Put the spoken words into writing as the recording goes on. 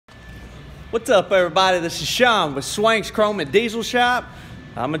What's up, everybody? This is Sean with Swank's Chrome and Diesel Shop.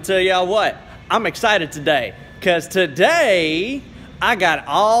 I'm gonna tell y'all what, I'm excited today because today I got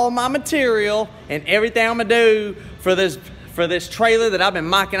all my material and everything I'm gonna do for this trailer that I've been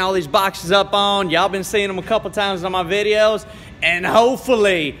mocking all these boxes up on. Y'all been seeing them a couple times on my videos, and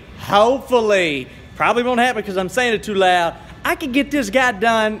hopefully, probably won't happen because I'm saying it too loud, I can get this guy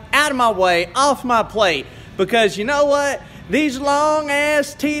done out of my way, off my plate, because you know what? These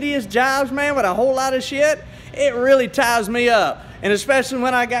long-ass, tedious jobs, man, with a whole lot of shit, it really ties me up. And especially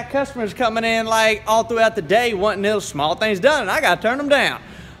when I got customers coming in like all throughout the day wanting those small things done, and I gotta turn them down.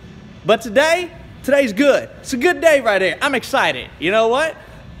 But today's good. It's a good day right here. I'm excited. You know what?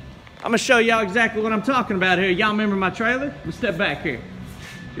 I'm gonna show y'all exactly what I'm talking about here. Y'all remember my trailer? Let's step back here.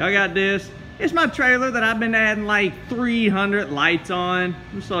 Y'all got this. It's my trailer that I've been adding like 300 lights on.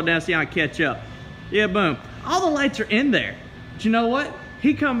 Let me slow down so y'all catch up. Yeah, boom. All the lights are in there. But you know what?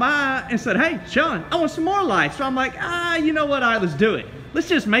 He come by and said, hey, Sean, I want some more lights. So I'm like, you know what? All right, let's do it. Let's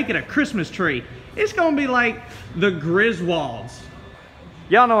just make it a Christmas tree. It's gonna be like the Griswolds.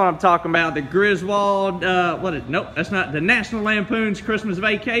 Y'all know what I'm talking about, the Griswold, nope, that's not, the National Lampoon's Christmas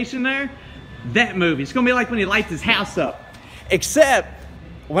Vacation there. That movie. It's gonna be like when he lights his house up. Except,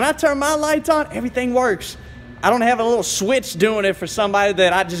 when I turn my lights on, everything works. I don't have a little switch doing it for somebody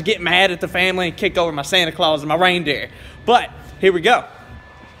that I just get mad at the family and kick over my Santa Claus and my reindeer. But, here we go.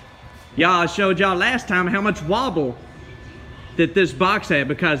 Y'all, I showed y'all last time how much wobble that this box had,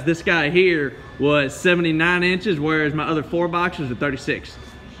 because this guy here was 79 inches, whereas my other 4 boxes are 36.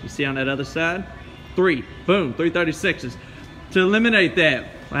 You see on that other side? 3 36s. To eliminate that,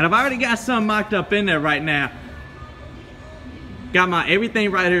 and I've already got some mocked up in there right now. Got my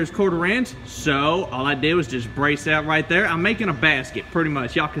everything right here is 1/4 inch, so all I did was just brace out right there. I'm making a basket, pretty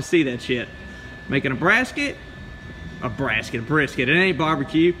much. Y'all can see that shit. Making a brisket. It ain't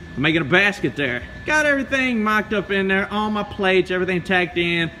barbecue. I'm making a basket there. Got everything mocked up in there, all my plates, everything tacked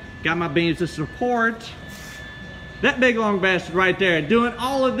in. Got my beams to support. That big long basket right there. Doing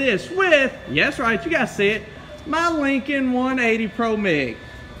all of this with, yes right, you guys see it, my Lincoln 180 Pro MIG.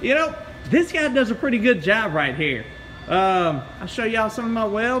 You know, this guy does a pretty good job right here. I'll show y'all some of my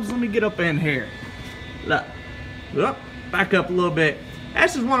welds. Let me get up in here. Look, back up a little bit.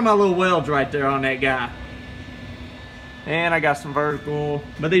 That's just one of my little welds right there on that guy. And I got some vertical,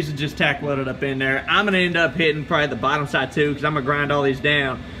 but these are just tack welded up in there. I'm gonna end up hitting probably the bottom side too, because I'm gonna grind all these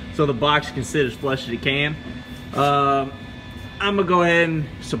down so the box can sit as flush as it can. I'm gonna go ahead and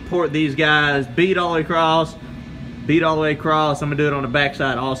support these guys, bead all the way across. I'm gonna do it on the back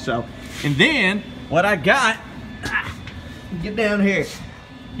side also. And then what I got, get down here.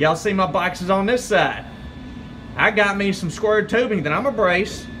 Y'all see my boxes on this side. I got me some square tubing that I'm gonna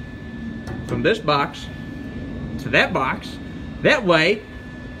brace from this box to that box. That way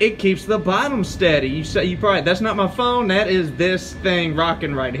it keeps the bottom steady. You say, you probably, that's not my phone, that is this thing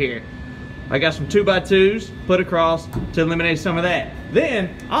rocking right here. I got some 2x2s put across to eliminate some of that. Then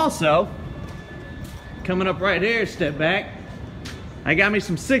also coming up right here, step back, I got me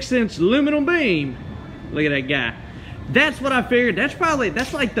some 6-inch aluminum beam. Look at that guy. That's what I figured.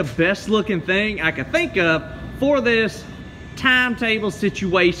 That's like the best looking thing I could think of for this timetable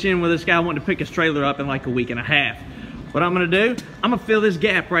situation where this guy wanted to pick his trailer up in like a week and a half. What I'm gonna do, I'm gonna fill this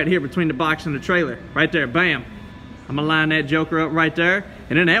gap right here between the box and the trailer. Right there, bam. I'm gonna line that joker up right there,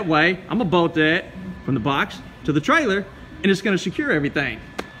 and then that way, I'm gonna bolt that from the box to the trailer, and it's gonna secure everything.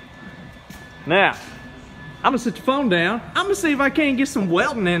 Now, I'm gonna set the phone down. I'm gonna see if I can't get some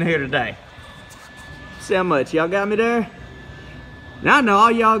welding in here today. See how much, y'all got me there? Now I know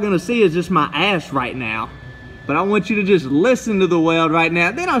all y'all gonna see is just my ass right now, but I want you to just listen to the weld right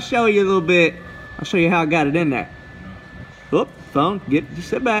now. Then I'll show you a little bit. I'll show you how I got it in there. Oop, phone, just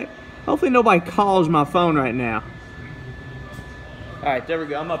sit back. Hopefully nobody calls my phone right now. All right, there we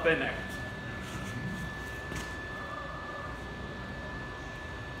go, I'm up in there.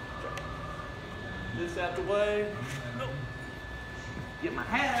 This out the way. Get my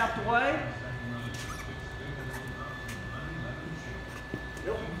hat out the way.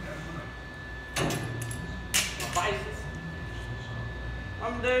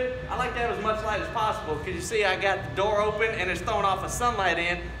 Dude, I like to have as much light as possible because you see I got the door open and it's throwing off a sunlight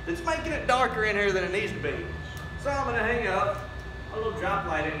in that's making it darker in here than it needs to be. So I'm going to hang up a little drop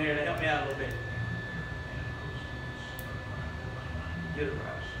light in there to help me out a little bit. Get it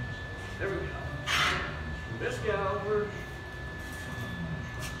right. There we go. This guy over.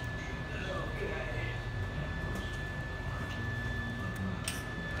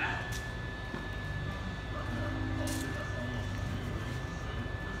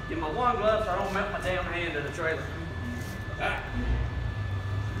 Get my one glove so I don't melt my damn hand in the trailer. All right.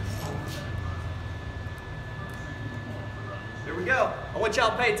 we go. I want y'all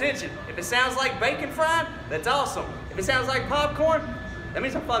to pay attention. If it sounds like bacon frying, that's awesome. If it sounds like popcorn, that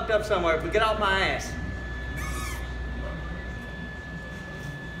means I fucked up somewhere, but get off my ass.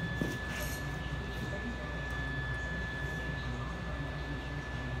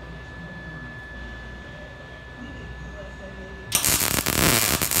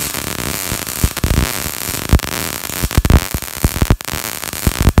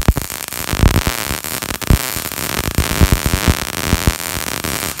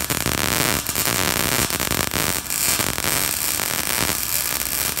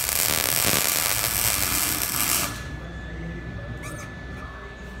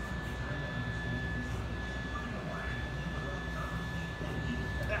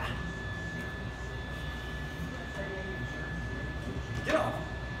 Get off.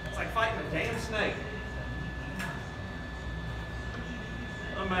 It's like fighting a damn snake.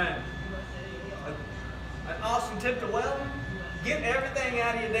 Oh man. An awesome tip to Welding. Get everything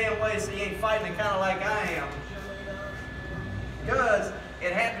out of your damn way so you ain't fighting it kind of like I am. Because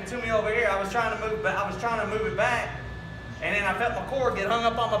it happened to me over here. I was trying to move it back, and then I felt my cord get hung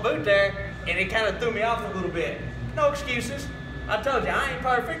up on my boot there, and it kind of threw me off a little bit. No excuses. I told you, I ain't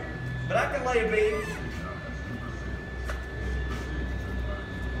perfect, but I can lay a bead.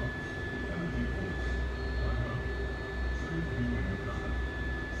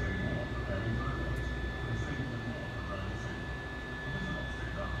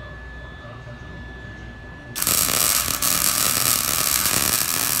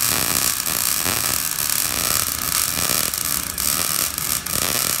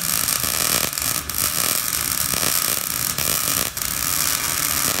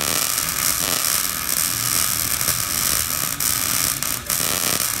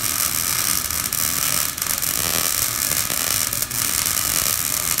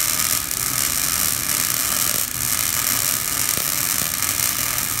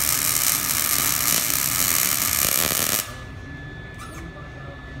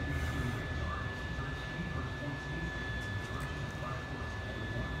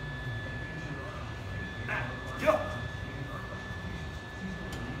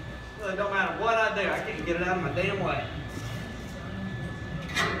 It don't matter what I do, I can't get it out of my damn way.